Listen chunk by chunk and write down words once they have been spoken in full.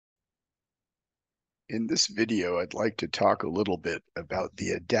In this video, I'd like to talk a little bit about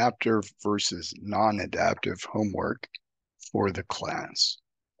the adaptive versus non-adaptive homework for the class.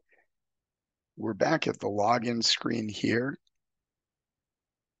 We're back at the login screen here.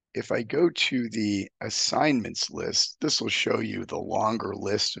 If I go to the assignments list, this will show you the longer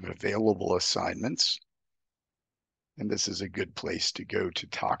list of available assignments. And this is a good place to go to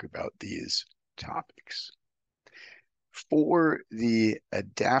talk about these topics. For the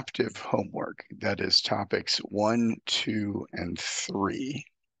adaptive homework, that is topics 1, 2, and 3,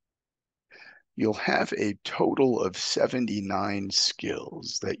 you'll have a total of 79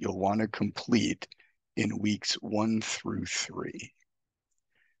 skills that you'll want to complete in weeks 1 through 3.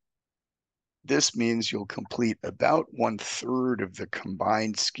 This means you'll complete about 1/3 of the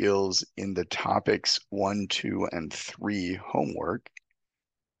combined skills in the topics 1, 2, and 3 homework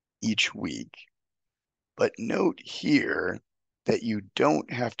each week. But note here that you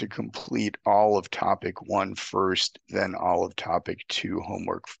don't have to complete all of topic 1 first, then all of topic 2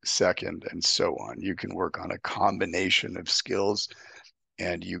 homework second, and so on. You can work on a combination of skills,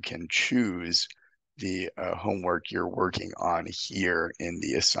 and you can choose the homework you're working on here in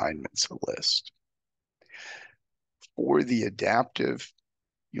the assignments list. For the adaptive,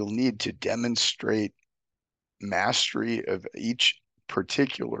 you'll need to demonstrate mastery of each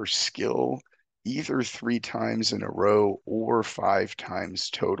particular skill either 3 times in a row or 5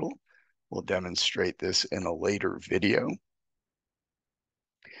 times total. We'll demonstrate this in a later video.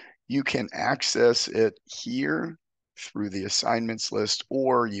 You can access it here through the assignments list,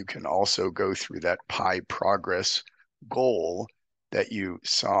 or you can also go through that Pi progress goal that you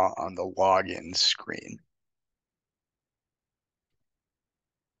saw on the login screen.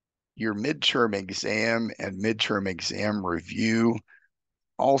 Your midterm exam and midterm exam review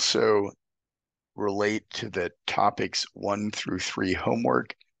also relate to the topics 1 through 3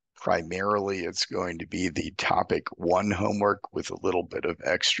 homework. Primarily, it's going to be the topic 1 homework with a little bit of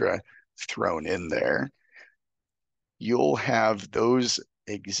extra thrown in there. You'll have those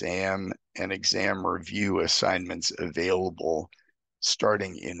exam and exam review assignments available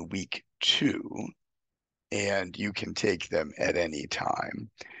starting in week 2, and you can take them at any time.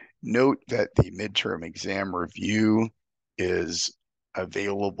 Note that the midterm exam review is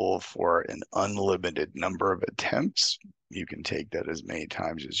available for an unlimited number of attempts. You can take that as many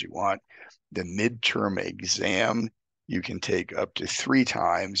times as you want. The midterm exam, you can take up to 3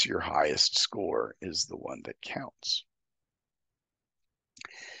 times. Your highest score is the one that counts.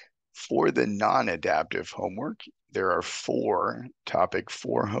 For the non-adaptive homework, there are 4 topic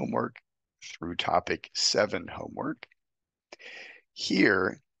 4 homework through topic 7 homework.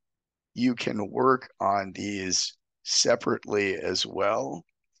 Here, you can work on these separately as well.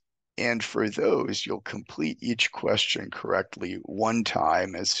 And for those, you'll complete each question correctly 1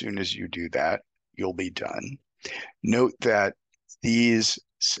 time. As soon as you do that, you'll be done. Note that these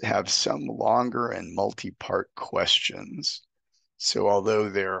have some longer and multi-part questions. So although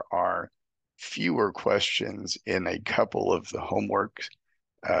there are fewer questions in a couple of the homework,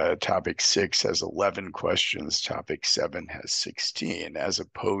 topic 6 has 11 questions, topic 7 has 16, as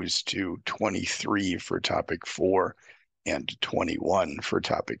opposed to 23 for topic 4 and 21 for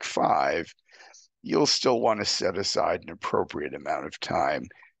topic 5, you'll still want to set aside an appropriate amount of time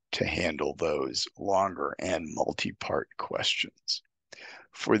to handle those longer and multi-part questions.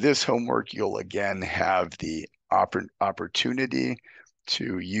 For this homework, you'll again have the opportunity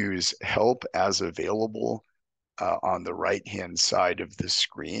to use help as available on the right-hand side of the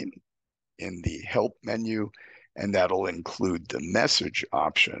screen in the help menu, and that'll include the message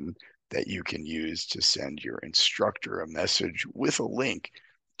option that you can use to send your instructor a message with a link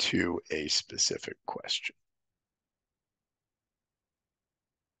to a specific question.